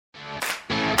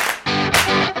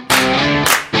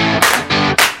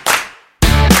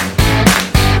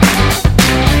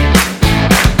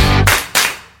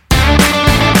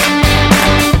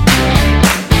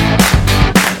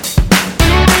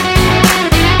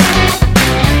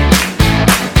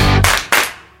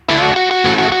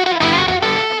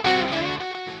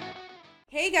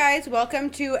guys, welcome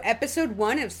to episode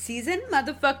 1 of season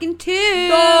motherfucking 2.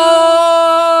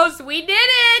 Yes, we did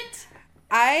it!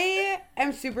 I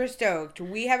am super stoked.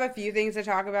 We have a few things to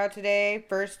talk about today.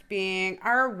 First being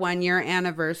our 1 year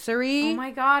anniversary. Oh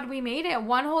my god, we made it.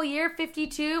 1 whole year,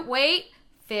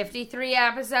 53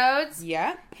 episodes.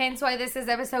 Yeah. Hence why this is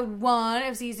episode 1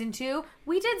 of season 2.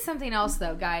 We did something else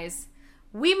though, guys.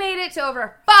 We made it to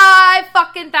over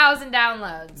 5,000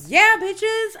 downloads. Yeah,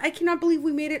 bitches. I cannot believe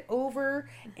we made it over,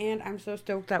 and I'm so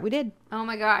stoked that we did. Oh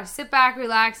my gosh. Sit back,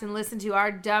 relax, and listen to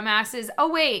our dumbasses. Oh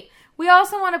wait, we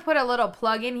also want to put a little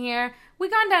plug in here. We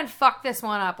gone down fuck this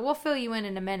one up. We'll fill you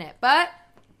in a minute, but...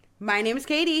 My name's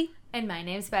Katie. And my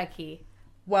name's Becky.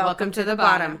 Welcome to the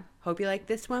bottom. Hope you like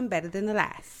this one better than the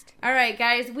last. All right,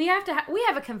 guys. We have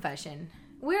a confession.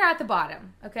 We're at the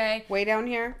bottom, okay? Way down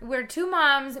here. We're 2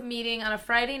 moms meeting on a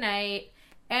Friday night,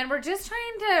 and we're just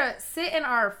trying to sit in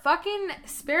our fucking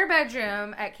spare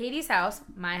bedroom at Katie's house,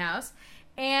 my house,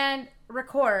 and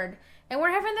record. And we're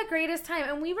having the greatest time,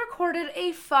 and we recorded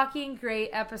a fucking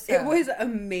great episode. It was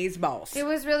amazeballs. It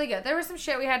was really good. There was some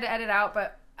shit we had to edit out,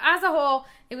 but as a whole,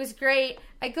 it was great.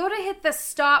 I go to hit the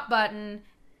stop button,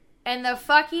 and the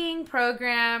fucking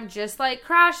program just,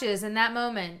 crashes in that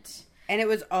moment. And it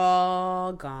was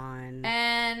all gone.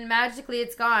 And magically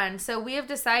it's gone. So we have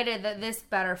decided that this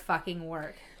better fucking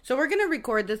work. So we're going to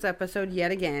record this episode yet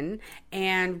again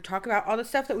and talk about all the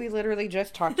stuff that we literally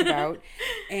just talked about.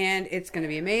 And it's going to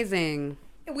be amazing.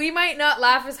 We might not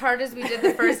laugh as hard as we did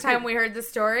the first time we heard the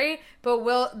story,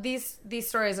 but these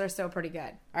stories are still pretty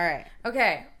good. All right.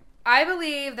 Okay. I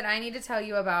believe that I need to tell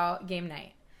you about game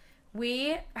night.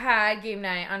 We had game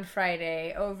night on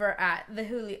Friday over at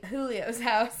the Julio's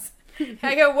house.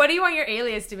 I go, what do you want your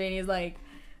alias to be? And he's like,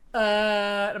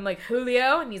 and I'm like,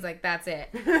 Julio? And he's like, that's it.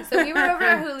 So we were over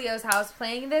at Julio's house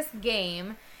playing this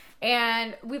game,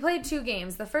 and we played 2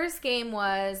 games. The first game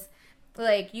was,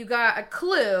 you got a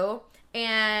clue,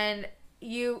 and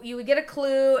you would get a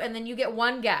clue, and then you get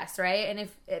 1 guess, right? And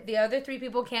if the other 3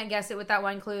 people can't guess it with that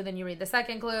 1 clue, then you read the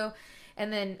second clue,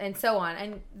 and so on.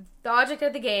 And the object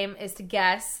of the game is to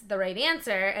guess the right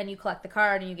answer, and you collect the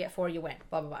card, and you get 4, you win,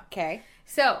 blah, blah, blah. Okay.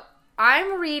 So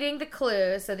I'm reading the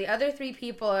clues, so the other 3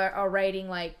 people are writing,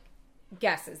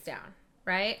 guesses down,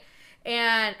 right?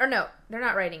 Or no, they're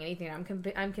not writing anything down.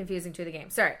 I'm confusing 2 of the game.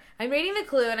 Sorry. I'm reading the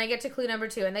clue, and I get to clue number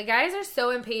 2, and the guys are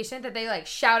so impatient that they,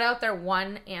 shout out their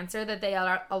 1 answer that they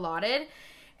are allotted,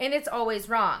 and it's always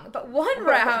wrong. But one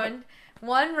round,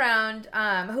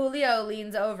 Julio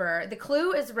leans over. The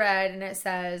clue is red, and it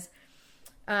says,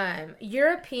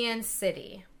 European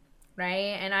city.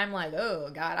 Right? And I'm like, oh,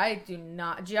 God,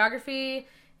 geography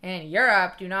and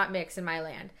Europe do not mix in my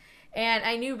land. And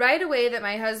I knew right away that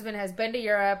my husband has been to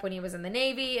Europe when he was in the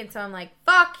Navy. And so I'm like,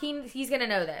 fuck, he's going to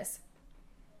know this.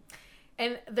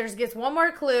 And gets 1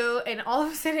 more clue. And all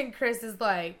of a sudden, Chris is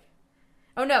like,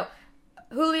 oh, no.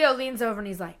 Julio leans over and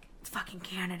he's like, it's fucking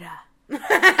Canada. And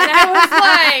I was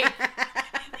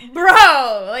like,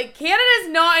 bro, Canada's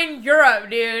not in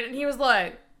Europe, dude. And he was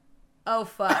like, oh,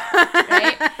 fuck,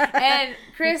 right? And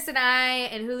Chris and I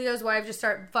and Julio's wife just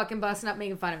start fucking busting up,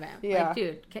 making fun of him. Yeah.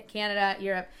 Dude, Canada,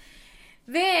 Europe.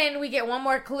 Then we get 1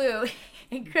 more clue,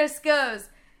 and Chris goes,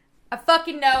 I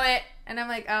fucking know it. And I'm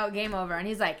like, oh, game over. And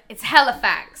he's like, it's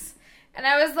Halifax. And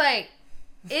I was like,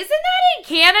 isn't that in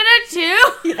Canada, too?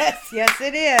 Yes,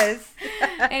 it is.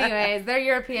 Anyways, they're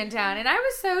European town. And I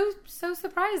was so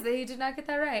surprised that he did not get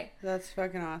that right. That's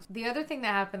fucking awesome. The other thing that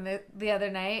happened the other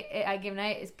night at game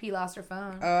night is P lost her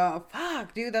phone. Oh,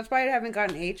 fuck, dude. That's why I haven't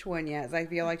gotten H1 yet. I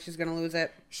feel like she's going to lose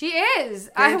it. She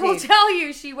is. Guaranteed. I will tell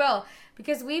you she will.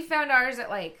 Because we found ours at,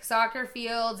 soccer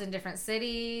fields in different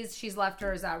cities. She's left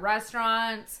hers at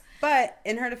restaurants. But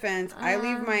in her defense, I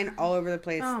leave mine all over the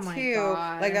place, oh my too.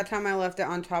 God. That time I left it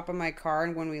on top of my car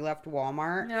when we left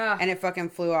Walmart. Ugh. And it fucking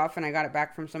flew off, and I got it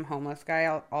back from some homeless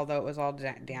guy, although it was all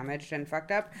damaged and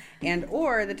fucked up.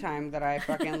 Or the time that I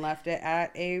fucking left it at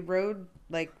a road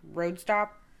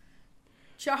stop.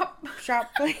 Shop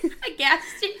Place. A gas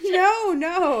station?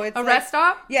 No. It's a rest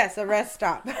stop? Yes, a rest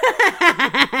stop.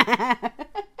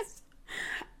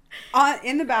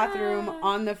 In the bathroom,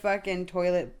 on the fucking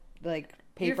toilet,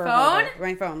 paper. Your phone?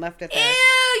 My phone, left it there.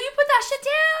 Ew, you put that shit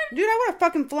down? Dude, I would have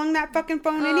fucking flung that fucking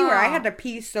phone anywhere. I had to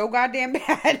pee so goddamn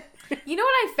bad. You know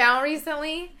what I found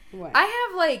recently? What? I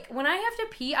have, when I have to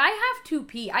pee, I have to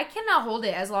pee. I cannot hold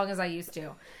it as long as I used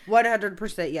to.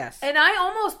 100% yes. And I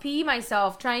almost pee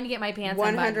myself trying to get my pants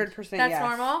 100% That's yes.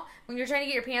 normal. When you're trying to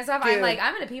get your pants off, Dude. I'm like,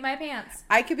 I'm going to pee my pants.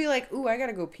 I could be like, ooh, I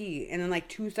gotta go pee. And then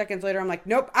 2 seconds later, I'm like,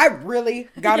 nope, I really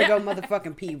gotta go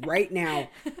motherfucking pee right now.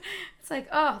 It's like,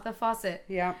 oh, the faucet.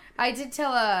 Yeah. I did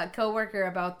tell a coworker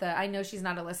about I know she's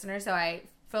not a listener, so I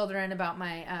filled her in about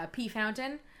my pee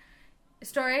fountain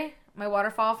story, my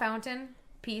waterfall fountain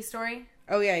pee story.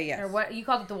 Oh, yeah, yes. Or what you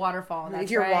called it, the waterfall.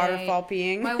 That's your right. waterfall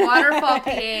peeing. My waterfall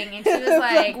peeing, and she was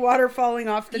like water falling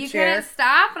off the chair. You couldn't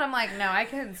stop, and I'm like, no, I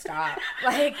couldn't stop.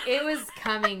 Like it was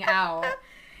coming out.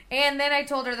 And then I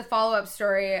told her the follow-up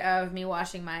story of me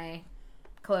washing my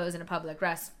clothes in a public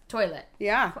rest toilet.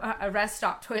 Yeah. A rest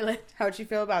stop toilet. How'd she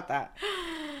feel about that?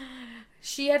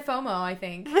 She had FOMO, I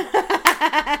think. Do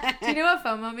you know what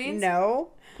FOMO means?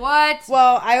 No. What?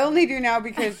 Well, I only do now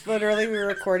because literally we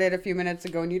recorded a few minutes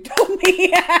ago and you told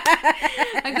me.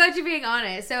 I'm glad you're being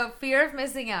honest. So, fear of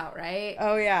missing out, right?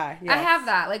 Oh, yeah. Yes. I have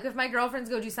that. Like, if my girlfriends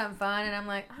go do something fun and I'm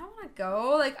like, I don't want to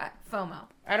go. Like, FOMO.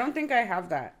 I don't think I have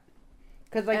that.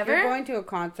 Because, like, Ever? you're going to a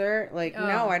concert. Like,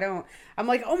 no, I don't. I'm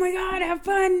like, oh, my God, have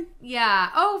fun. Yeah.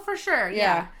 Oh, for sure.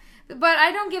 Yeah. But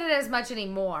I don't get it as much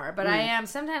anymore. But I am.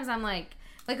 Sometimes I'm like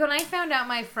when I found out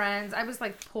my friends, I was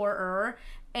like poorer.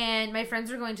 And my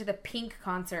friends were going to the Pink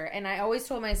concert. And I always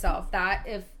told myself that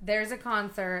if there's a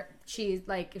concert, she's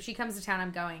like, if she comes to town,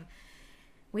 I'm going.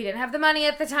 We didn't have the money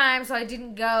at the time, so I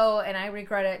didn't go. And I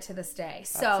regret it to this day.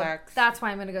 So that's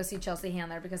why I'm going to go see Chelsea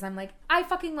Handler. Because I'm like, I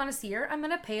fucking want to see her. I'm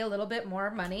going to pay a little bit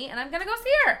more money. And I'm going to go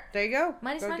see her. There you go.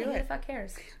 Money's money. Who the fuck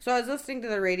cares? So I was listening to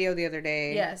the radio the other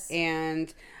day. Yes.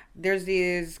 And there's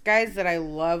these guys that I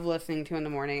love listening to in the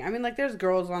morning. I mean, like, there's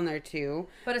girls on there, too.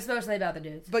 But it's mostly about the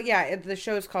dudes. But, yeah, the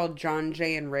show's called John,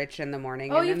 Jay, and Rich in the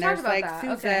morning. Oh, and you've then talked there's, about like,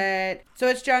 that. Suzette. Okay. So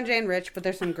it's John, Jay, and Rich, but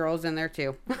there's some girls in there,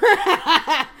 too.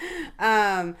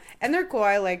 And they're cool.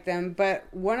 I like them. But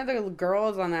one of the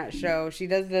girls on that show, she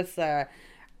does this...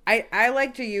 I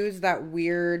like to use that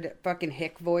weird fucking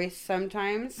hick voice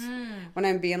sometimes when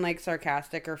I'm being, like,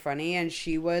 sarcastic or funny. And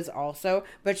she was also...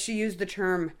 But she used the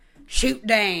term, shoot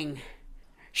dang.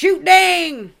 Shoot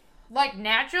dang! Like,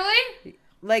 naturally?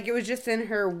 Like, it was just in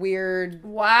her weird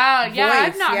Wow, yeah,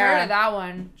 voice, I've not heard of that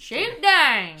one. Shoot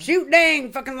dang! Shoot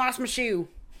dang! Fucking lost my shoe.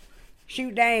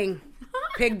 Shoot dang.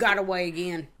 Pig got away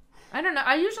again. I don't know.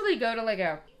 I usually go to, like,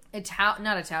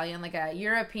 not Italian, like a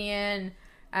European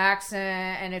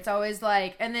accent, and it's always,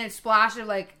 like, and then a splash of,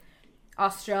 like,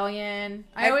 Australian.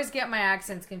 I always get my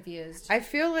accents confused. I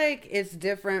feel like it's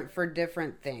different for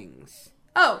different things.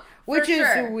 Oh, which is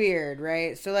weird,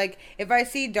 right? So, like, if I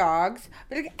see dogs,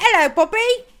 I'll be like, hello, puppy.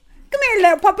 Come here,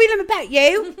 little puppy. Let me pet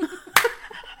you.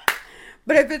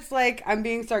 But if it's like I'm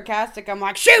being sarcastic, I'm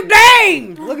like, shoot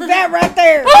dang! Look at that right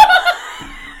there.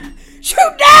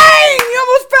 Shoot dang! You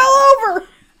almost fell over.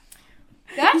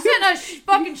 That sent a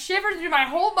fucking shiver through my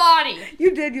whole body.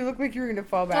 You did. You look like you were going to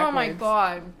fall backwards. Oh, my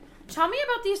God. Tell me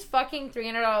about these fucking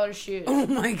 $300 shoes. Oh,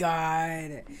 my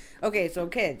God. Okay, so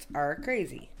kids are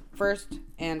crazy. First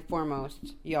and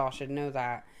foremost, y'all should know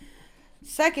that.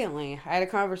 Secondly, I had a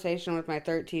conversation with my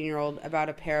 13-year-old about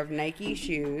a pair of Nike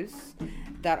shoes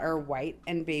that are white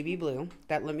and baby blue.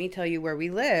 That, let me tell you, where we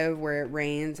live, where it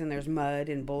rains and there's mud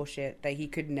and bullshit, that he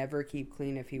could never keep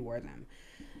clean if he wore them.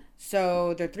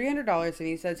 So they're $300, and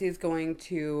he says he's going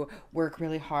to work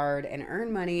really hard and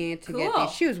earn money to get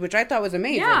these shoes, which I thought was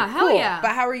amazing. Yeah, hell yeah.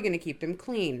 But how are you going to keep them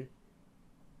clean?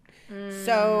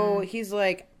 So he's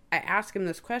like, I ask him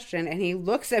this question, and he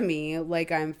looks at me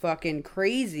like I'm fucking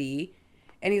crazy,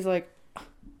 and he's like,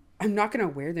 I'm not going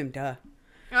to wear them, duh.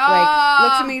 Like,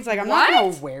 looks at me, he's like, I'm not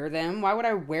going to wear them. Why would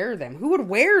I wear them? Who would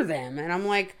wear them? And I'm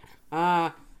like,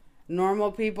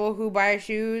 normal people who buy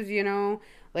shoes, you know?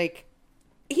 Like,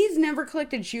 he's never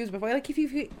collected shoes before. Like,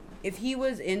 if he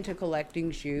was into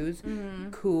collecting shoes,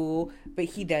 cool, but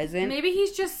he doesn't. Maybe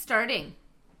he's just starting.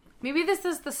 Maybe this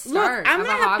is the start. Look, I'm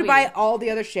gonna have to buy all the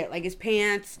other shit, like his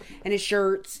pants and his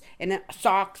shirts and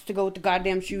socks to go with the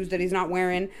goddamn shoes that he's not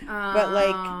wearing. But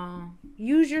like,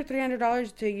 use your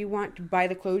 $300 till you want to buy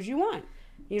the clothes you want.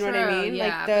 You know what I mean?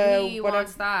 Yeah, like but he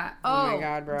wants that. Oh my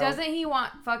God, bro! Doesn't he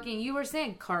want fucking? You were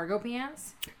saying cargo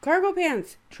pants? Cargo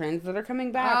pants, trends that are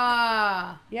coming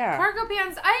back. Yeah, cargo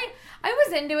pants. I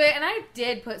was into it, and I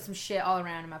did put some shit all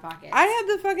around in my pockets. I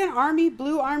had the fucking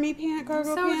blue army pant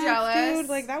cargo pants, jealous. dude.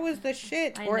 Like, that was the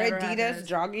shit. Or Adidas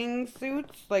jogging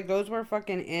suits. Like, those were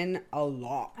fucking in a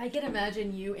lot. I can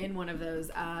imagine you in one of those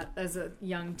as a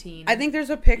young teen. I think there's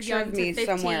a picture of me 15.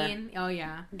 somewhere. Oh,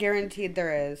 yeah. Guaranteed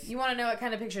there is. You want to know what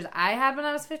kind of pictures I had when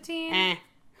I was 15?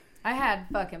 I had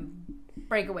fucking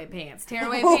breakaway pants,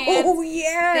 tearaway pants. Oh,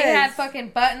 yes. They had fucking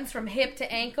buttons from hip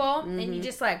to ankle, and you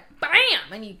just like, bam!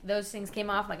 And those things came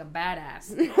off like a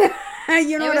badass.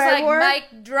 You know it what was I like wore?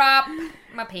 mic drop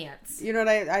my pants. You know what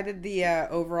I did the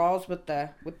overalls with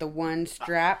the one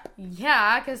strap.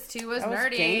 Yeah, because 2 was That was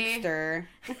nerdy. gangster.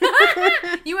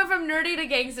 You went from nerdy to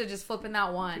gangster just flipping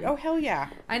that one. Oh hell yeah!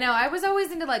 I know. I was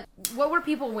always into like what were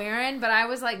people wearing, but I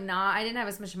was like nah. I didn't have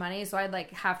as much money, so I'd like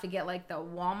have to get like the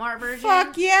Walmart version.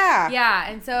 Fuck yeah! Yeah,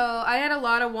 and so I had a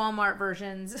lot of Walmart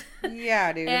versions.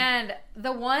 Yeah, dude. And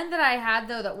the one that I had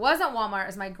though that wasn't Walmart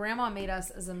is my grandma made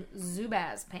us some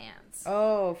Zubaz pants.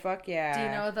 Oh fuck yeah! Do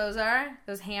you know what those are?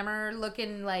 Those hammer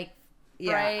looking like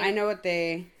bright. Yeah, I know what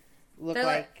they look They're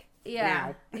like.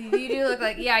 Yeah, now. you do look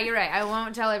like. Yeah, you're right. I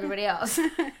won't tell everybody else.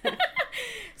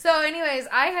 So, anyways,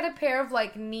 I had a pair of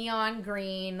like neon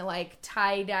green, like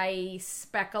tie-dye,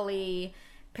 speckly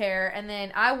pair, and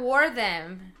then I wore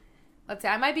them. Let's say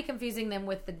I might be confusing them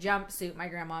with the jumpsuit my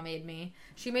grandma made me.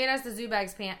 She made us the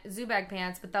Zubag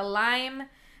pants, but the lime.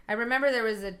 I remember there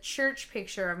was a church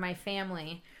picture of my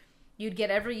family. You'd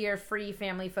get every year free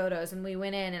family photos, and we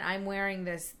went in, and I'm wearing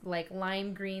this like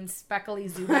lime green speckly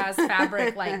Zubaz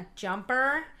fabric like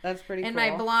jumper. That's pretty and cool.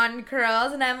 my blonde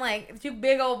curls, and I'm like 2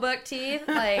 big old buck teeth,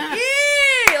 like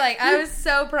yay! Like I was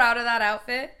so proud of that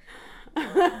outfit.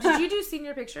 Did you do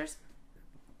senior pictures?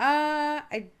 I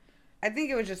think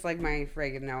it was just like my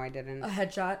friggin' no, I didn't. A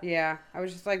headshot. Yeah, I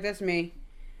was just like, this me.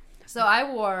 So I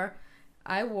wore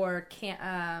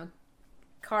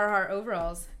Carhartt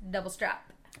overalls, double strap.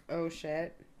 Oh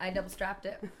shit. I double strapped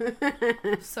it.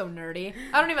 So nerdy.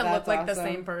 I don't even look like the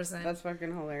same person. That's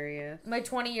fucking hilarious. My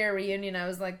 20-year reunion, I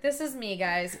was like, this is me,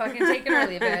 guys. Fucking take it or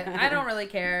leave it. I don't really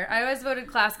care. I always voted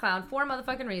class clown for a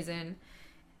motherfucking reason.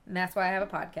 And that's why I have a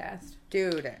podcast.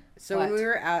 Dude, so What? when we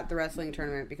were at the wrestling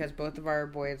tournament, because both of our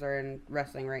boys are in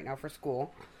wrestling right now for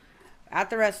school, at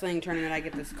the wrestling tournament, I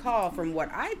get this call from what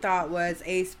I thought was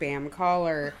a spam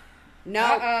caller. No,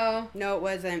 Uh-oh. no, it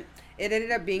wasn't. It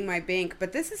ended up being my bank,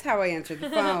 but this is how I answered the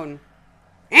phone.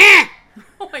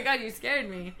 Oh my god, you scared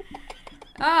me.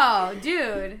 Oh,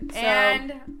 dude. So,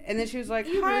 and then she was like,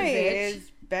 You hi, rude bitch.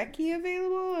 is Becky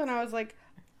available? And I was like,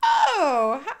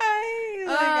 oh, hi.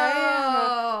 Like,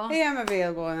 I am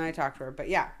available. And I talked to her. But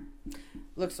yeah,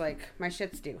 looks like my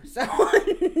shit's due. So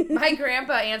my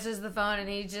grandpa answers the phone and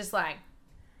he's just like,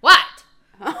 what?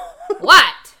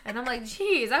 What? And I'm like,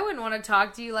 geez, I wouldn't want to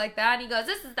talk to you like that. And he goes,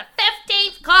 this is the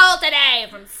 15th call today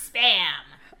from spam.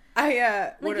 Like,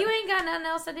 you ain't got nothing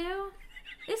else to do?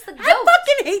 It's the goat. I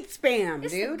fucking hate spam,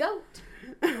 It's dude. the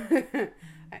goat.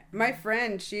 My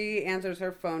friend, she answers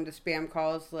her phone to spam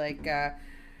calls like,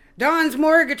 Don's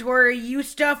Morgatory, you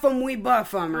stuff 'em, we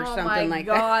buff 'em, or something like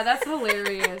that. Oh my god, that's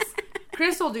hilarious.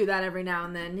 Chris will do that every now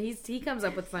and then. He comes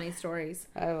up with funny stories.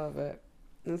 I love it.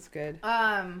 That's good.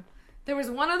 There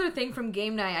was one other thing from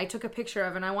game night I took a picture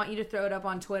of, and I want you to throw it up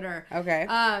on Twitter. Okay.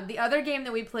 The other game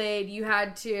that we played, you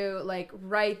had to, like,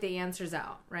 write the answers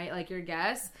out, right? Like, your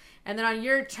guess. And then on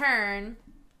your turn,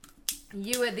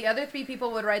 the other 3 people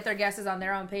would write their guesses on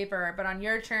their own paper, but on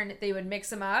your turn, they would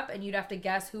mix them up, and you'd have to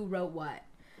guess who wrote what.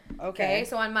 Okay,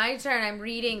 so on my turn, I'm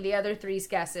reading the other 3's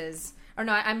guesses. Or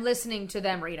no, I'm listening to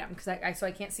them read them, because so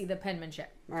I can't see the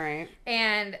penmanship. All right.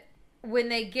 And when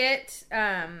they get...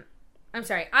 I'm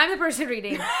sorry, I'm the person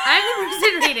reading. Because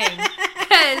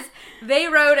they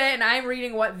wrote it and I'm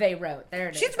reading what they wrote. There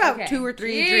it is. She's about 2 or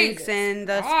 3 drinks in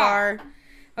thus far.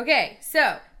 Okay,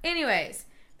 so, anyways,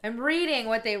 I'm reading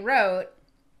what they wrote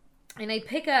and I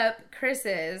pick up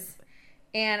Chris's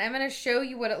and I'm going to show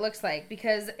you what it looks like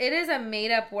because it is a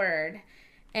made up word.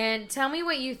 And tell me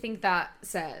what you think that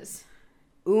says.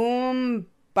 Boppa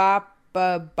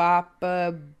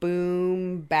boppa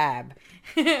boom bab.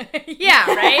 Yeah,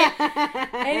 right?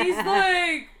 And he's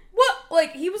like, what?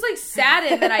 Like, he was like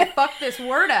saddened that I fucked this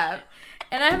word up.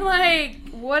 And I'm like,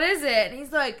 what is it? And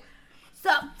he's like, it's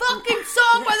that fucking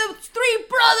song by the 3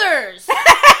 brothers.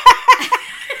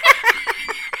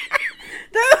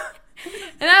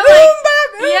 And I'm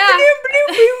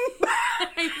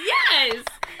like, yes.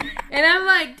 And I'm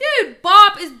like, dude,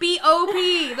 bop is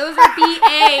B-O-P. Those are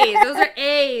B-A's. Those are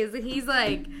A's. And he's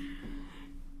like,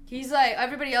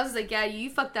 everybody else is like, yeah, you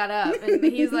fucked that up. And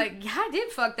he's like, yeah, I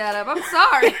did fuck that up. I'm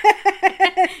sorry.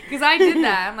 Because I did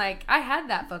that. I'm like, I had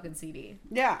that fucking CD.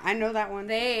 Yeah, I know that one.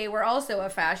 They were also a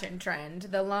fashion trend.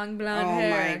 The long blonde Oh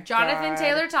hair. my Jonathan God.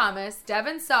 Taylor Thomas,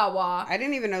 Devin Sawa. I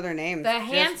didn't even know their names. The just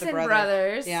Hanson brothers.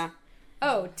 brothers. Yeah.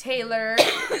 Oh, Taylor.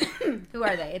 Who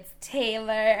are they? It's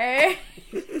Taylor.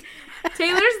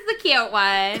 Taylor's the cute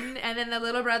one, and then the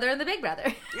little brother and the big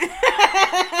brother.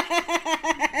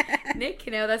 Nick,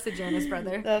 no, that's the Jonas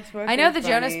brother. That's fucking I know the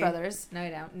funny. Jonas brothers. No, I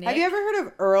don't. Nick? Have you ever heard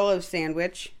of Earl of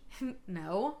Sandwich?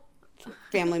 No.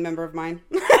 Family member of mine.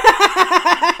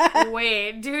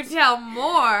 Wait, do tell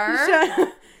more.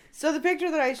 So the picture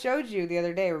that I showed you the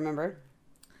other day, remember?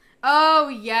 Oh,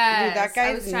 yes. Dude, that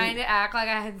guy's I was trying to act like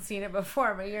I hadn't seen it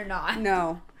before, but you're not.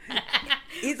 No.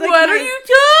 He's like, what are you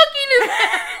talking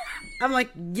about? I'm like,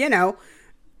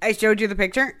 I showed you the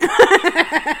picture.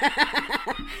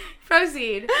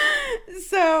 Proceed.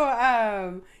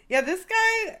 So, this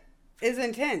guy is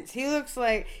intense. He looks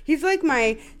like, he's like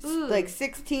my,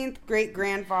 16th great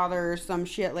grandfather or some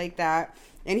shit like that.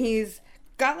 And he's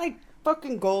got like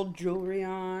fucking gold jewelry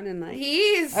on and like.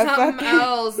 He's something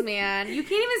else, man. You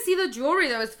can't even see the jewelry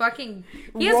though. It's fucking.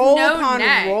 He has roll no upon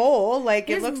neck. roll. Like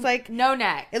it looks like. No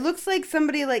neck. It looks like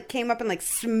somebody like came up and like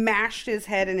smashed his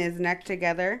head and his neck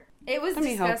together. It was Let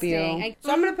me help disgusting. you.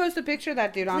 So I'm going to post a picture of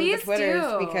that dude on the Twitters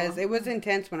do. because it was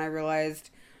intense when I realized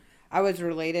I was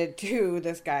related to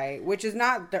this guy, which is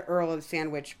not the Earl of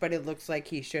Sandwich, but it looks like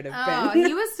he should have been.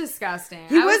 He was disgusting.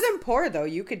 He wasn't poor though.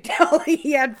 You could tell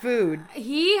he had food.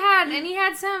 He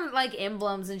had some like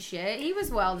emblems and shit. He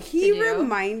was He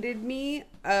reminded me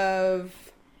of.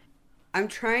 I'm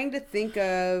trying to think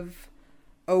of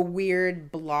a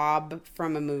weird blob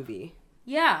from a movie.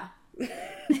 Yeah.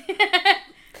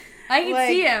 I can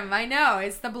see him. I know.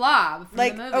 It's the blob from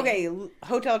the movie. Okay,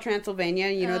 Hotel Transylvania,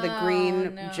 the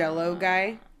green Jell-O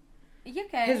guy?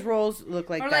 Okay. His rolls look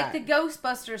like that. Or like the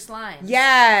Ghostbuster slime.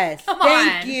 Yes. Come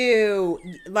Thank on. you.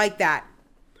 Like that.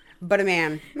 But a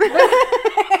man. But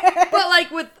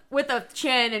like with a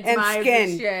chin and skin. Skin.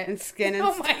 And shit. And skin and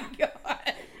oh my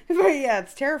god. But yeah,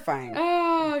 it's terrifying.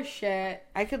 Oh shit.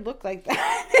 I could look like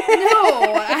that.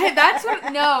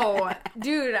 No,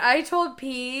 dude, I told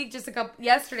P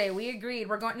yesterday, we agreed,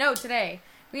 today,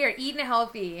 we are eating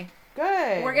healthy.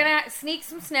 Good. We're gonna sneak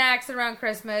some snacks around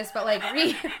Christmas, but like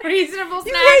reasonable snacks.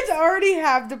 You guys already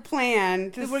have the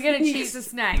plan. We're gonna cheat some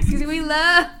snacks, because we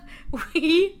love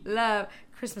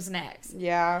Christmas snacks.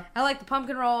 Yeah. I like the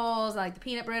pumpkin rolls, I like the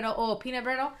peanut brittle. Oh, peanut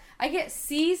brittle. I get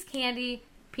C's candy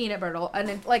peanut brittle, and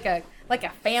then like a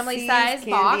family size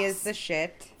box. Candy is the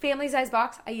shit. Family size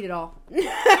box. I eat it all.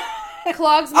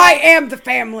 I am the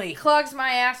family. Clogs my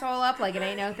asshole up like it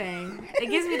ain't no thing. It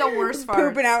gives me the worst farts.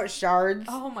 Pooping out shards.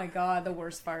 Oh my god, the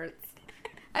worst farts.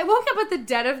 I woke up at the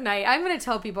dead of night. I'm going to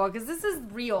tell people because this is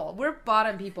real. We're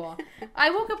bottom people. I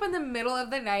woke up in the middle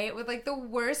of the night with like the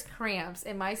worst cramps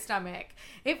in my stomach.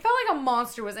 It felt like a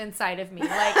monster was inside of me. Like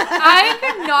I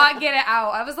could not get it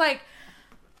out. I was like,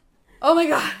 oh my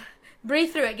god,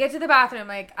 breathe through it. Get to the bathroom.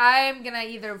 Like, I'm going to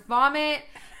either vomit.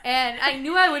 And I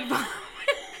knew I would vomit.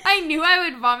 I knew I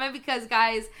would vomit because,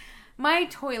 guys, my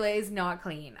toilet is not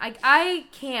clean. I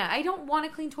can't. I don't want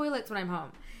to clean toilets when I'm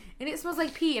home. And it smells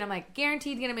like pee. And I'm like,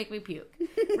 guaranteed going to make me puke.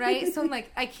 Right? So I'm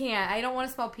like, I can't. I don't want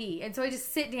to smell pee. And so I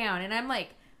just sit down and I'm like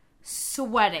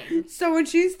sweating. So when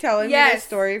she's telling me the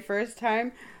story first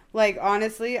time, like,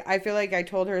 honestly, I feel like I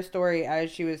told her a story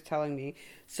as she was telling me.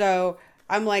 So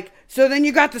I'm like, so then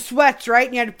you got the sweats, right?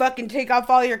 And you had to fucking take off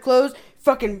all your clothes,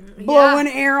 fucking blowing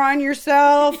air on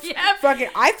yourself. Yeah. Fucking,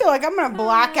 I feel like I'm going to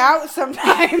black out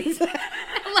sometimes.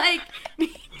 Like,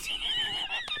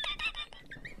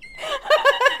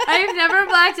 I've never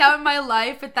blacked out in my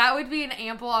life, but that would be an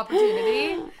ample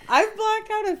opportunity. I've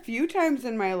blacked out a few times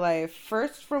in my life.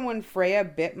 First from when Freya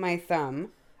bit my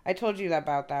thumb. I told you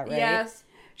about that, right? Yes.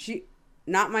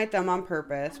 Not my thumb on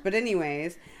purpose, but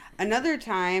anyways... Another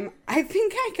time, I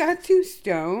think I got too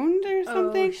stoned or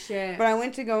something. Oh, shit. But I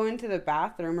went to go into the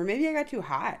bathroom, or maybe I got too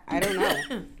hot. I don't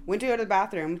know. Went to go to the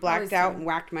bathroom, blacked out, and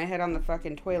whacked my head on the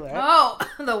fucking toilet. Oh,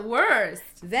 the worst.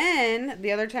 Then,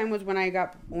 the other time was when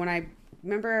I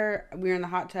remember we were in the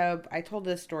hot tub. I told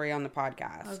this story on the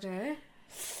podcast. Okay.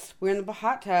 We were in the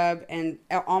hot tub, and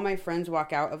all my friends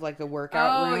walk out of, like, the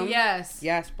workout room. Oh, yes.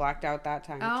 Yes, blacked out that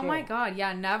time, Oh, too. my God.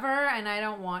 Yeah, never, and I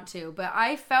don't want to. But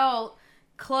I felt...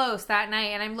 close that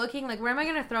night, and I'm looking like, where am I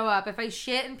gonna throw up if I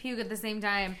shit and puke at the same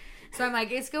time? So I'm like,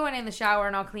 it's going in the shower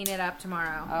and I'll clean it up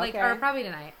tomorrow. Okay. Or probably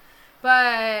tonight.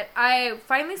 But I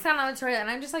finally sat on the toilet and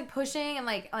I'm just like pushing and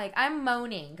like I'm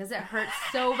moaning because it hurts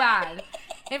so bad.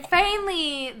 And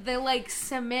finally the like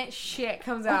cement shit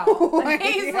comes out. Oh my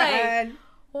He's God. like,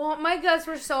 well, my guts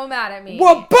were so mad at me.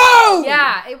 Whoa, boom!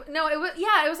 Yeah,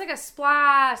 it was like a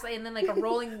splash and then like a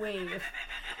rolling wave.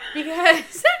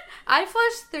 Because I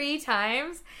flushed 3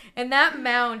 times and that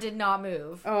mound did not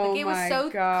move. Oh, like it was my so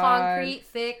God. concrete,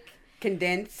 thick,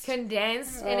 Condensed. and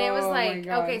it was Oh, like, my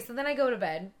God. okay, so then I go to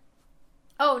bed.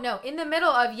 Oh no, in the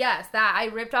middle of that I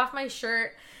ripped off my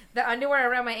shirt. The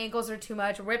underwear around my ankles are too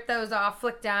much. Ripped those off,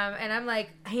 flicked them, and I'm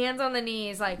like hands on the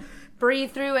knees, like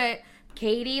breathe through it.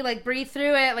 Katie, like, breathe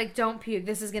through it. Like, don't puke.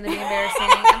 This is going to be embarrassing.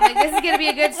 I'm like, this is going to be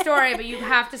a good story, but you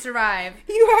have to survive.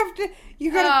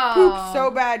 You gotta poop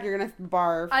so bad you're gonna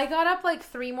barf. I got up, like,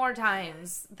 3 more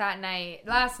times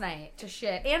last night, to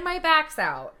shit. And my back's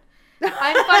out.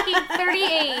 I'm fucking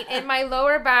 38, and my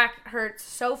lower back hurts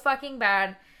so fucking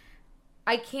bad.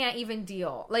 I can't even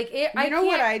deal. Like, You know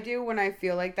what I do when I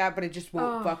feel like that, but it just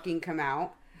won't fucking come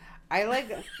out?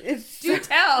 Do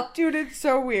tell. Dude, it's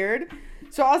so weird.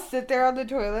 So I'll sit there on the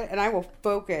toilet and I will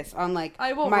focus on like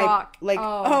rock. Like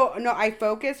I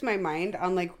focus my mind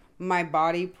on like my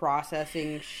body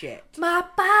processing shit. My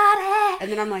body.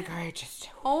 And then I'm like, all right, just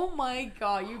oh my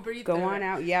god, you breathe. Go on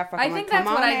out. Yeah, I think that's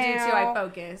what I do too. I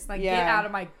focus. Like get out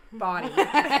of my body.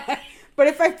 But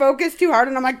if I focus too hard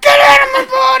and I'm like, get out of my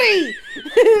body,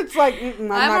 it's like I'm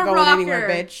not going anywhere,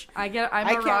 bitch. I can't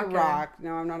rock.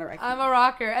 No, I'm not a rocker. I'm a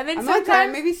rocker, and then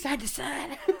sometimes maybe side to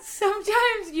side.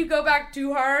 Sometimes you go back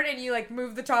too hard and you like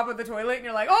move the top of the toilet and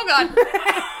you're like, oh god.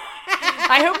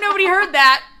 I hope nobody heard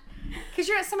that. Because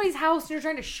you're at somebody's house and you're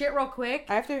trying to shit real quick.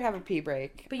 I have to have a pee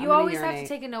break. But you always have to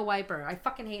take a no wiper. I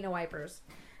fucking hate no wipers.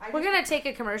 We're going to take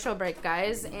a commercial break,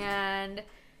 guys. And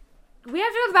we have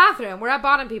to go to the bathroom. We're at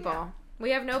bottom, people. Yeah.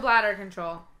 We have no bladder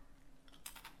control.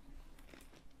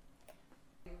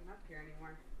 I'm not here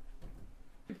anymore.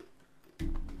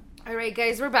 All right,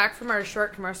 guys. We're back from our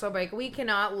short commercial break. We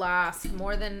cannot last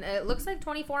more than, it looks like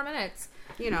 24 minutes.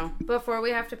 You know, before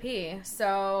we have to pee.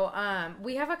 So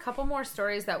we have a couple more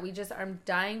stories that I'm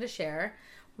dying to share.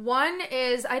 One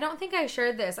is, I don't think I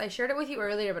shared this. I shared it with you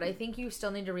earlier, but I think you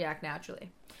still need to react naturally.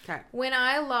 Okay. When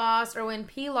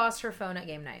P lost her phone at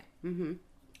game night. Mm-hmm.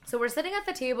 So we're sitting at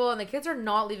the table and the kids are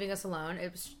not leaving us alone.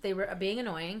 They were being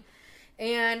annoying.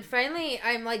 And finally,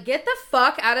 I'm like, get the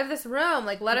fuck out of this room.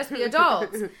 Like, let us be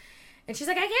adults. And she's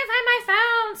like, I can't find my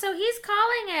phone, so he's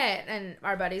calling it. And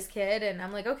our buddy's kid, and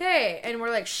I'm like, okay. And we're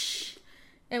like, shh.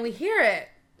 And we hear it.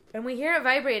 And we hear it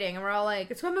vibrating. And we're all like,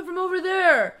 it's coming from over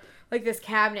there. Like this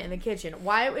cabinet in the kitchen.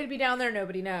 Why it would be down there,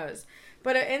 nobody knows.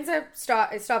 But it ends up,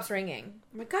 it stops ringing.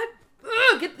 I'm like, God,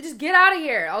 just get out of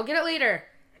here. I'll get it later.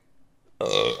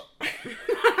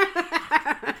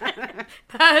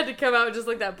 That had to come out just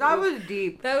like that poop. That was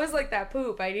deep. That was like that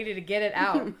poop. I needed to get it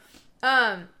out.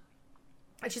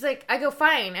 And she's like, I go,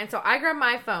 fine. And so I grab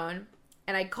my phone,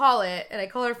 and I call it, and I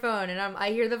call her phone, and I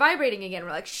hear the vibrating again.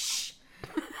 We're like, shh.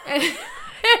 And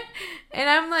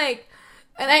I'm like,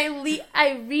 and I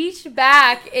reach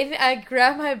back, and I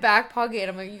grab my back pocket,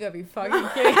 and I'm like, you gotta be fucking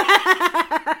kidding.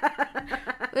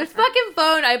 This fucking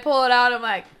phone, I pull it out, I'm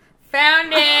like, found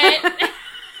it.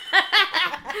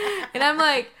 And I'm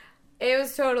like, it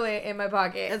was totally in my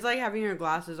pocket. It's like having your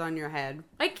glasses on your head.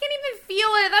 I can't even feel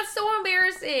it. That's so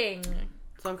embarrassing.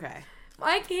 It's okay.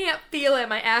 I can't feel it.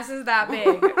 My ass is that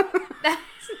big.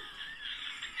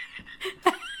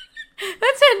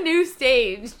 That's a new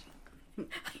stage. I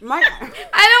don't want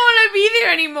to be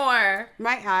there anymore.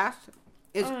 My ass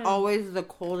is always the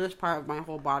coldest part of my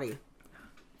whole body.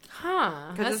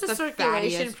 Huh. That's the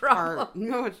circulation problem.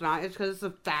 No, it's not. It's because it's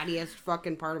the fattiest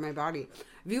fucking part of my body.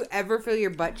 If you ever feel your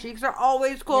butt cheeks are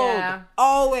always cold. Yeah.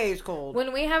 Always cold.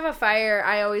 When we have a fire,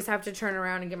 I always have to turn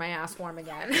around and get my ass warm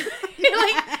again.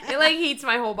 it heats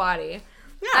my whole body.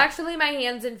 Yeah. Actually, my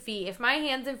hands and feet. If my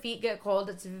hands and feet get cold,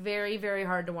 it's very, very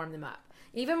hard to warm them up.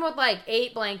 Even with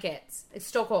 8 blankets, it's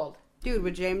still cold. Dude,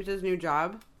 with James's new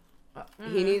job,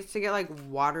 he needs to get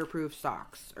waterproof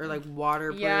socks or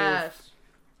waterproof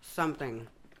something.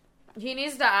 He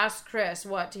needs to ask Chris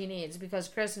what he needs because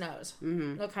Chris knows.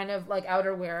 Mm-hmm. What kind of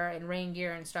outerwear and rain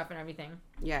gear and stuff and everything.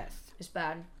 Yes. It's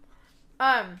bad.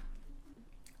 Oh!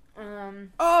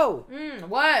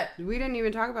 What? We didn't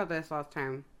even talk about this last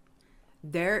time.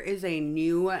 There is a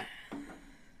new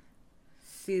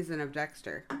season of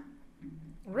Dexter.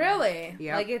 Really?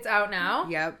 Yep. It's out now?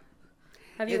 Yep.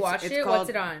 Have you watched it? What's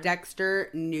it on? Dexter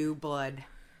New Blood.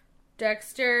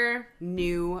 Dexter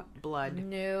New Blood.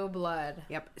 New Blood.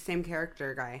 Yep. Same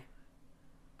character guy.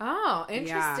 Oh,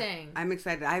 interesting. Yeah, I'm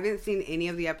excited. I haven't seen any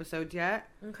of the episodes yet.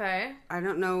 Okay. I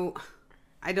don't know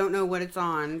what it's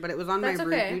on, but it was on my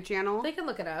review channel. They can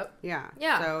look it up. Yeah.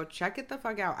 Yeah. So check it the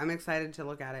fuck out. I'm excited to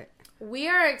look at it. We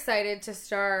are excited to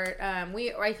start.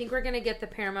 I think we're gonna get the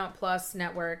Paramount Plus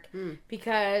network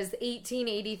because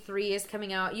 1883 is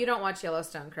coming out. You don't watch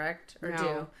Yellowstone, correct? Or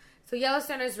do? So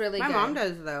Yellowstone is really good. My mom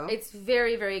does though. It's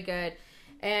very, very good.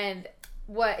 And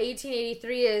what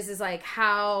 1883 is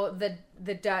how the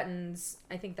Duttons.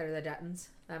 I think they're the Duttons.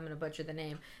 I'm gonna butcher the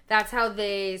name. That's how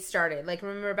they started.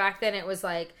 Remember back then it was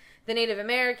the Native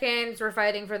Americans were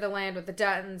fighting for the land with the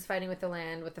Duttons, fighting with the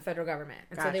land with the federal government.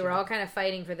 And so they were all kind of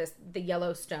fighting for the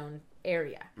Yellowstone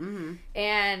area. Mm-hmm.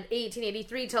 And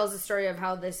 1883 tells the story of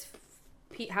how the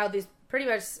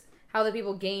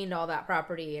people gained all that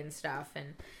property and stuff.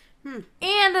 And the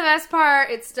best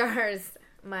part, it stars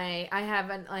I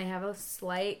have a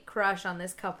slight crush on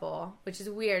this couple, which is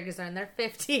weird because they're in their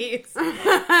 50s.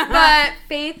 But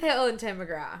Faith Hill and Tim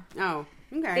McGraw. Oh.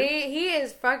 Okay. He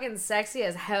is fucking sexy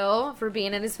as hell for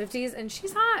being in his 50s, and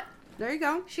she's hot. There you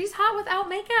go. She's hot without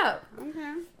makeup.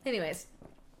 Okay. Anyways,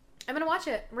 I'm going to watch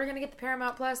it. We're going to get the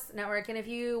Paramount Plus network, and if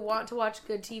you want to watch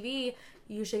good TV,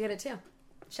 you should get it too.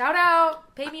 Shout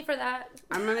out. Pay me for that.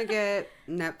 I'm going to get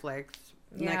Netflix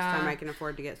next time I can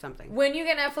afford to get something. When you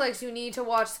get Netflix, you need to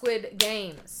watch Squid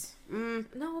Games.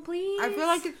 No, please. I feel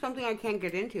like it's something I can't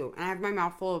get into, and I have my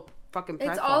mouth full of fucking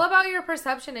pretzel. It's all about your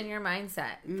perception and your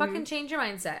mindset. Mm-hmm. Fucking change your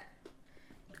mindset.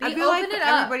 I feel like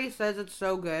everybody says it's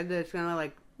so good that it's gonna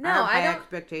have high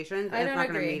expectations, and it's not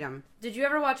gonna meet them. Did you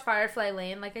ever watch Firefly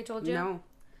Lane? Like I told you. No.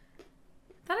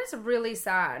 That is really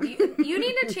sad. You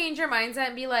need to change your mindset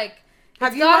and be like.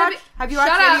 Have you watched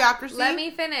Idiocracy? Let me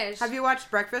finish. Have you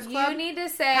watched Breakfast Club? You need to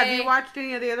say. Have you watched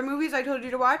any of the other movies I told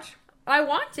you to watch? I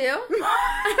want to.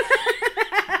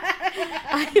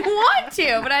 I want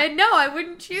to, but I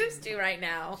wouldn't choose to right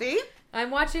now. See? I'm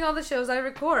watching all the shows I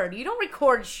record. You don't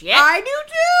record shit. I do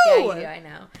too. Yeah, you do. I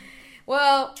know.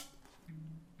 Well,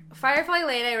 Firefly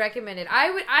Lane, I recommended.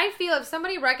 I feel if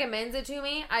somebody recommends it to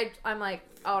me, I'm like,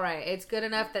 all right, it's good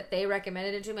enough that they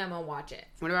recommended it to me. I'm gonna watch it.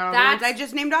 What about all the ones I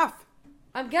just named off?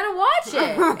 I'm gonna watch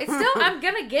it. I'm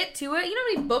gonna get to it. You know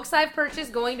how many books I've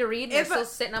purchased going to read and they're still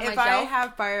sitting on my shelf? If I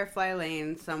have Firefly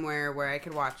Lane somewhere where I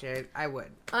could watch it, I would.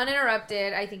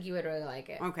 Uninterrupted, I think you would really like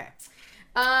it. Okay.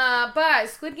 But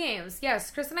Squid Games.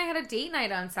 Yes, Chris and I had a date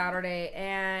night on Saturday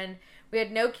and we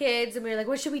had no kids and we were like,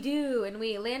 what should we do? And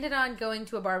we landed on going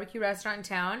to a barbecue restaurant in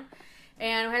town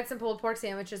and we had some pulled pork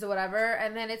sandwiches or whatever.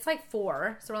 And then it's like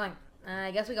 4. So we're like,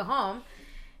 I guess we go home.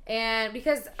 And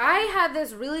because I had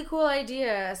this really cool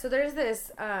idea. So there's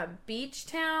this beach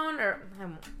town, or I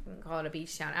won't call it a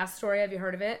beach town. Astoria, have you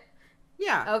heard of it?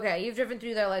 Yeah. Okay, you've driven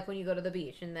through there like when you go to the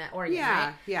beach in that Oregon,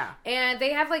 right? Yeah. And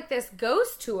they have like this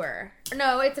ghost tour.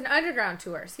 No, it's an underground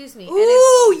tour, excuse me.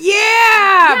 Ooh,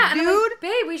 yeah, dude. And I'm like,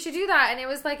 babe, we should do that. And it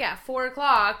was like at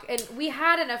 4:00 and we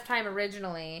had enough time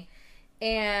originally.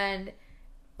 And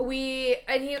we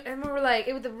were like,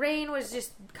 the rain was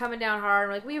just coming down hard.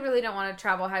 We're like, we really don't want to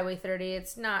travel Highway 30.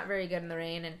 It's not very good in the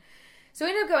rain. And so we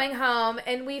ended up going home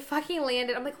and we fucking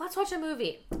landed. I'm like, let's watch a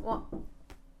movie. Well,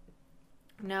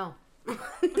 no.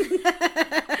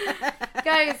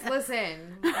 Guys,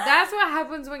 listen. That's what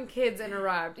happens when kids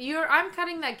interrupt. I'm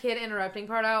cutting that kid interrupting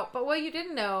part out. But what you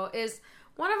didn't know is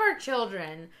one of our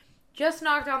children just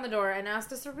knocked on the door and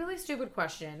asked us a really stupid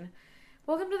question.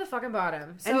 Welcome to the fucking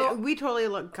bottom. So, and we totally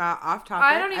got off topic.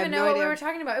 I don't even know what we were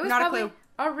talking about. It was probably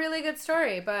a really good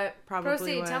story, but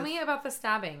proceed. Tell me about the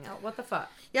stabbing. What the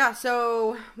fuck? Yeah,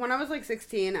 so when I was like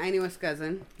 16, I knew a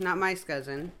cousin. Not my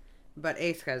cousin, but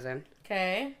a cousin.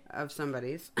 Okay. Of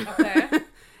somebody's. Okay.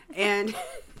 And...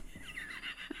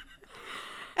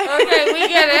 okay, we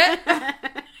get it.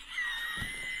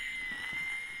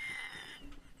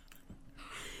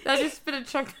 I just spit a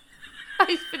chunk.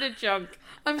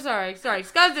 I'm sorry,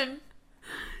 cousin.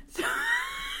 So,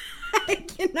 I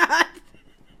cannot.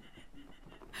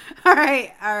 All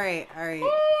right.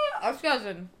 Our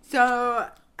cousin. So,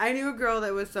 I knew a girl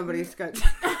that was somebody's cousin.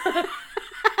 I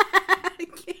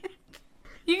can't.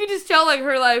 You can just tell, like,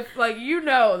 her life, like, you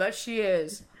know that she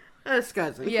is. A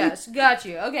cousin. Yes, got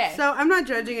you. Okay. So, I'm not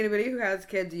judging anybody who has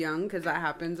kids young, because that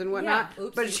happens and whatnot. Yeah,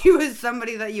 but she was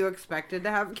somebody that you expected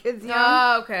to have kids young.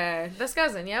 Oh, okay. This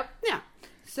cousin, yep. Yeah.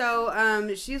 So,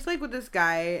 she's, like, with this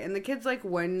guy, and the kid's, like,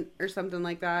 1 or something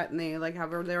like that, and they, like,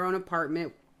 have their own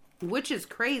apartment, which is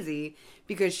crazy,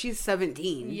 because she's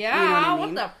 17. Yeah, you know what I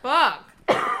mean? What the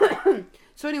fuck?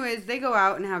 So, anyways, they go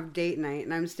out and have date night,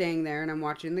 and I'm staying there, and I'm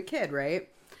watching the kid, right?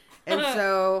 And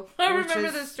so... I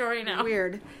remember this story now.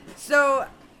 Weird. So,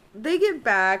 they get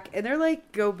back, and they're,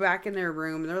 like, go back in their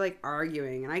room, and they're, like,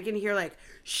 arguing, and I can hear, like,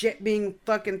 shit being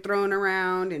fucking thrown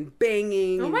around, and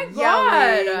banging, oh my and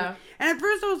yelling. God. And at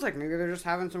first I was like, maybe they're just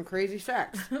having some crazy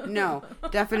sex. No,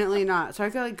 definitely not. So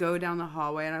I could, like, go down the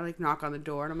hallway, and I, like, knock on the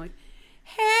door, and I'm like,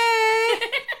 hey,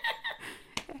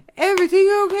 everything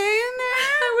okay in there?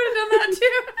 I would have done that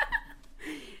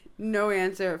too. No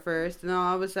answer at first, and then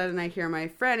all of a sudden I hear my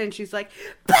friend, and she's like,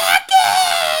 Becky!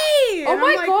 Oh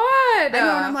my God! I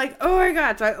know, and I'm like, oh my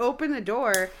God. So I open the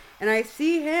door, and I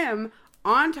see him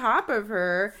on top of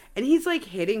her, and he's like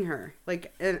hitting her.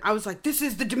 Like, and I was like, this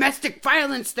is the domestic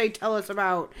violence they tell us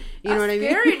about. You know what I mean?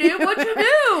 Scary, dude. What'd you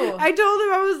do? I told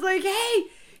him, I was like, hey,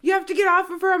 you have to get off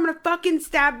of her. I'm gonna fucking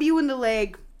stab you in the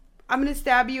leg. I'm gonna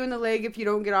stab you in the leg if you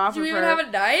don't get off of her. Did you even have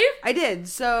a knife? I did.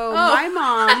 So my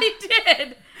mom. I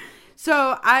did.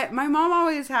 So my mom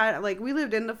always had, like, we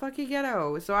lived in the fucking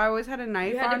ghetto, so I always had a knife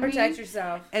on me. You had to protect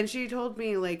yourself. And she told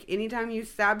me, like, anytime you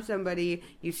stab somebody,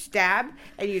 you stab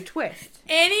and you twist.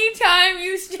 Anytime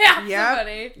you stab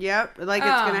somebody. Yep. Like, it's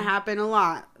gonna happen a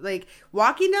lot. Like,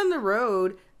 walking down the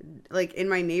road, like, in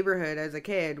my neighborhood as a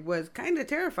kid was kind of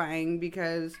terrifying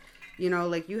because, you know,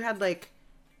 like, you had, like,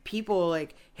 people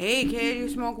like, hey kid, you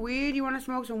smoke weed? You want to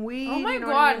smoke some weed? Oh my God,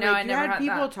 like, no, I you never had had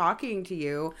people that. talking to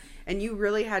you, and you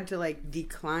really had to like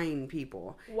decline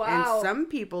people. Wow. And some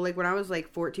people, like when I was like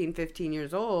 14, 15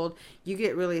 years old, you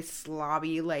get really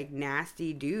slobby, like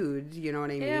nasty dudes. You know what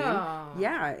I mean? Ew.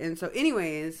 Yeah. And so,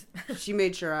 anyways, she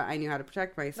made sure I knew how to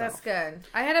protect myself. That's good.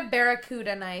 I had a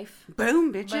barracuda knife.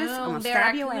 Boom, bitches! Boom, I'm gonna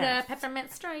stab your barracuda, ass.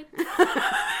 peppermint stripe.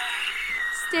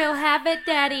 Still have it,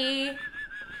 Daddy.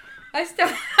 I still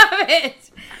have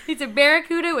it. It's a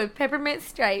barracuda with peppermint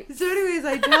stripes. So anyways,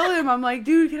 I tell him, I'm like,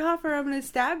 dude, get off her, I'm going to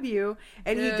stab you.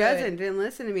 And Good. he didn't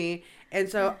listen to me. And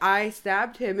so I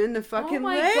stabbed him in the fucking Oh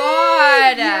my leg.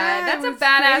 god. Yeah, That's it a was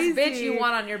badass crazy. bitch you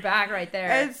want on your back right there.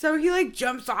 And so he like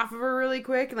jumps off of her really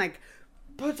quick and like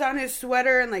puts on his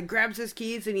sweater and like grabs his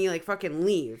keys and he like fucking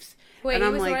leaves. Wait, and he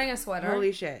I'm was like, wearing a sweater?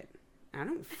 Holy shit. I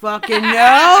don't fucking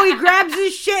know. He grabs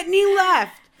his shit and he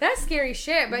left. That's scary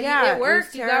shit, but Yeah, it worked.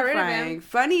 was You got rid of terrifying. him.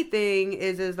 Funny thing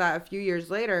is that a few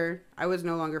years later, I was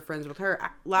no longer friends with her.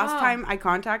 Last time I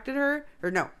contacted her,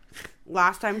 or no,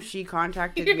 last time she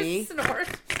contacted me. Snort.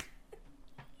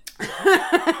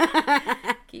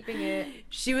 Keeping it.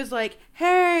 She was like,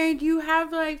 hey, do you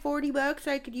have like $40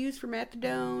 I could use for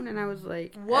methadone? And I was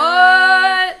like,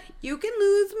 What? You can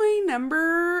lose my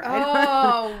number.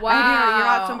 Oh, wow. You're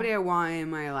not somebody I want in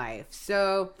my life.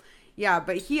 So, yeah,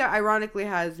 but he ironically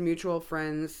has mutual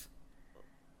friends.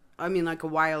 I mean, like a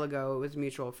while ago, it was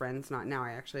mutual friends. Not now.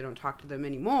 I actually don't talk to them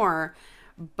anymore.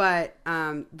 But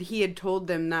he had told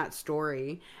them that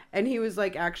story. And he was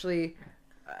like, actually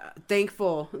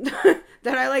thankful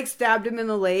that I like stabbed him in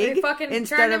the leg. They fucking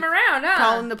instead turned of him around, huh?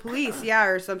 calling the police, yeah,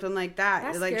 or something like that.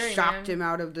 That's It like scary, shocked man. him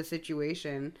out of the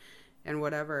situation and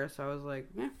whatever. So I was like,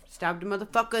 stabbed a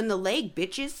motherfucker in the leg,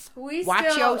 bitches.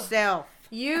 Watch yourself.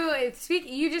 You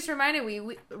just reminded me.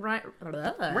 You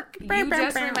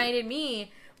just reminded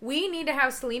me. We need to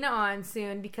have Selena on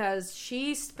soon because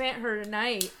she spent her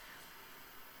night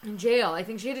in jail. I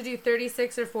think she had to do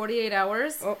 36 or 48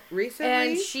 hours. Oh, recently?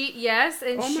 And she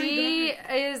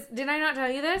is. Did I not tell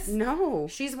you this? No.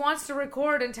 She wants to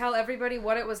record and tell everybody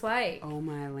what it was like. Oh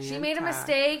my land. She made a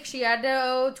mistake. She had to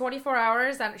owe 24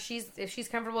 hours. And if she's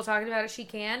comfortable talking about it, she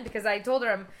can. Because I told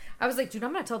her, I was like, dude,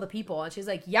 I'm going to tell the people. And she's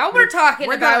like, yeah, we're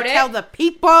talking about it. Tell the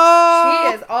people.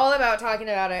 She is all about talking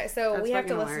about it. So we have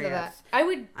to listen to that. I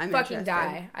would fucking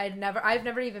die. I've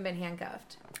never even been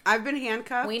handcuffed. I've been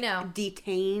handcuffed. We know.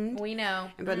 Detained. We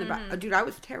know. And put in the back. Dude, I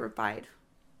was terrified.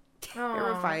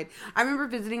 Terrified. I remember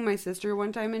visiting my sister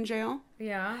one time in jail.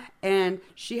 Yeah. And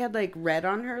she had like red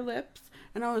on her lips.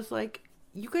 And I was like,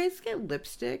 you guys get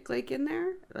lipstick like in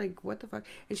there? Like, what the fuck?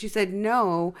 And she said,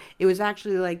 no, it was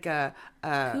actually like a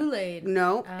Kool-Aid.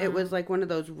 No, it was like one of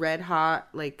those red hot,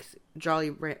 like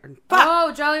Jolly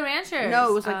Oh, Jolly Ranchers. No,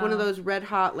 it was like one of those red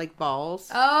hot, like balls.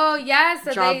 Oh, yes.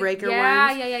 Jawbreaker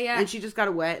ones. Yeah. And she just got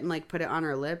it wet and like put it on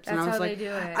her lips. That's and I was how like, they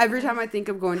do it. every time I think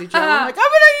of going to jail, I'm like,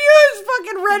 I'm gonna use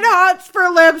fucking red hots for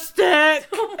lipstick.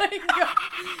 Oh my god.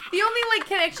 The only like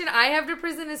connection I have to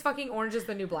prison is fucking Orange is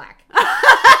the New Black. And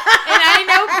I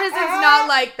know prison's not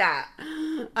like that.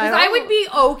 Because I would be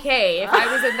okay if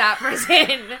I was in that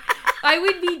prison. I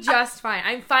would be just fine.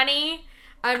 I'm funny.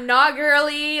 I'm not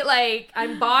girly. Like,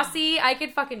 I'm bossy. I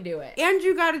could fucking do it. And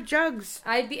you got a jugs.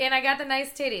 And I got the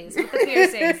nice titties with the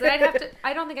piercings. That I'd have to.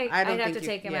 I don't think I'd have to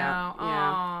take him out. Yeah.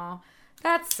 Aw,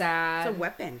 that's sad. It's a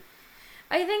weapon.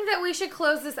 I think that we should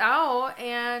close this out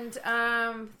and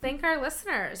thank our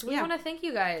listeners. We want to thank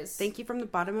you guys. Thank you from the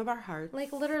bottom of our hearts.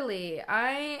 Like, literally.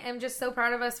 I am just so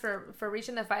proud of us for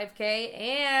reaching the 5K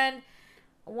and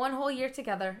one whole year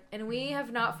together. And we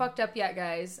have not fucked up yet,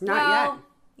 guys. Not yet.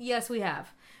 Yes, we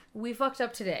have. We fucked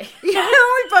up today. Yeah,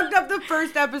 we fucked up the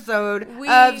first episode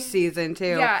of season 2.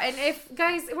 Yeah, and if,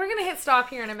 guys, we're going to hit stop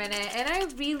here in a minute. And I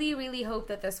really, really hope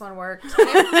that this one worked.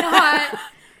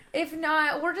 If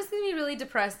not, we're just going to be really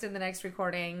depressed in the next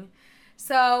recording.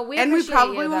 So we appreciate you, we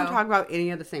probably won't talk about any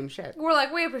of the same shit. We're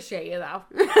like, we appreciate you, though.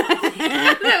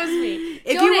 That was me.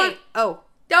 If Donate. you want... Oh.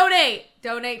 Donate.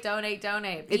 Donate.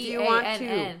 If you want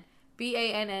to.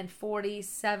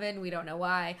 BANN47, we don't know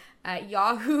why, at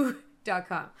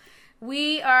yahoo.com.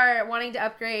 We are wanting to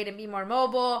upgrade and be more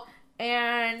mobile,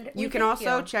 and you can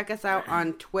also check us out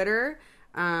on Twitter.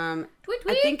 Tweet.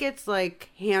 I think it's like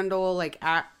handle like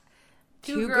at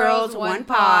 2 Girls 1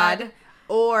 Pod,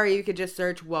 or you could just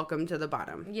search Welcome to the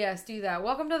Bottom. Yes, do that.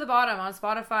 Welcome to the Bottom on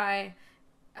Spotify,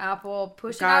 Apple.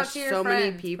 Push it out to your so friends.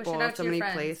 many people, so many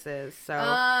places.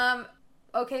 So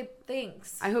okay,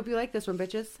 thanks. I hope you like this one,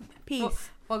 bitches. Peace.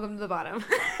 Welcome to the Bottom.